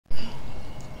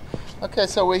Okay,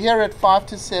 so we're here at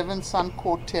 527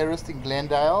 Suncourt Terrace in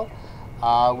Glendale.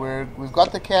 We've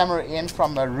got the camera in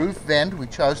from a roof vent. We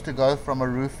chose to go from a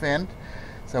roof vent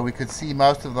so we could see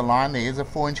most of the line. There is a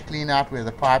 4-inch clean out where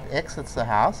the pipe exits the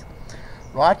house.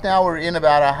 Right now we're in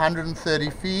about 130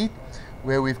 feet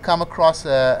where we've come across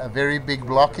a very big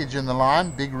blockage in the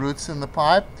line, big roots in the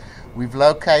pipe. We've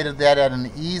located that at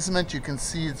an easement. You can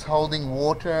see it's holding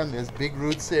water and there's big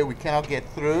roots there we cannot get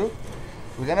through.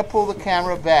 We're going to pull the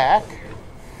camera back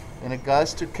and it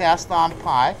goes to cast iron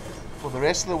pipe for the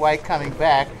rest of the way coming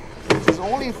back, which is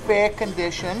all in fair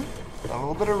condition. Got a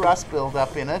little bit of rust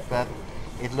buildup in it, but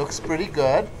it looks pretty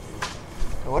good.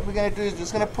 So what we're going to do is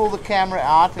just going to pull the camera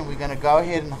out and we're going to go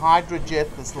ahead and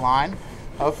hydrojet this line.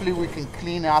 Hopefully we can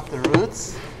clean out the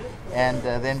roots and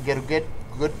then get a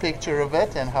good picture of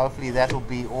it, and hopefully that will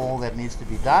be all that needs to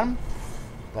be done.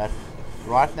 But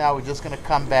right now we're just going to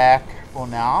come back for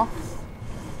now.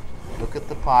 Look at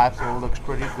the pipes, it all looks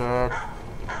pretty good.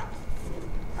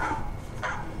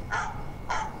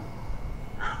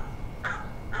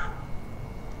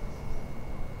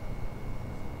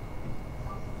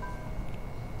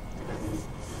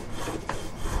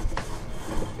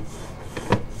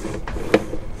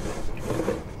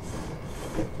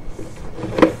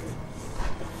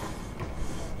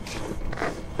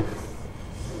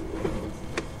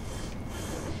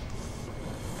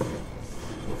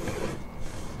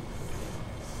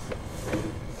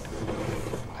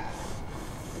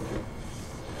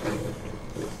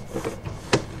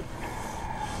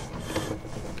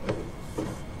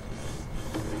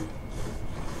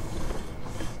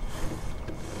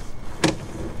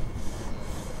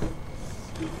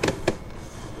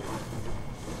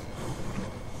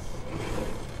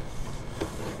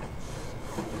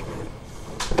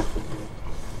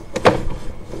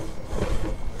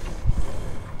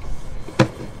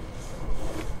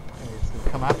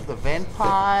 Come up the vent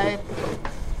pipe.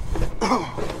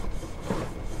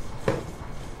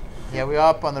 Here we are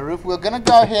up on the roof. We're going to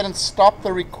go ahead and stop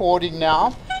the recording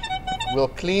now. We'll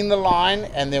clean the line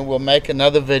and then we'll make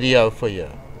another video for you.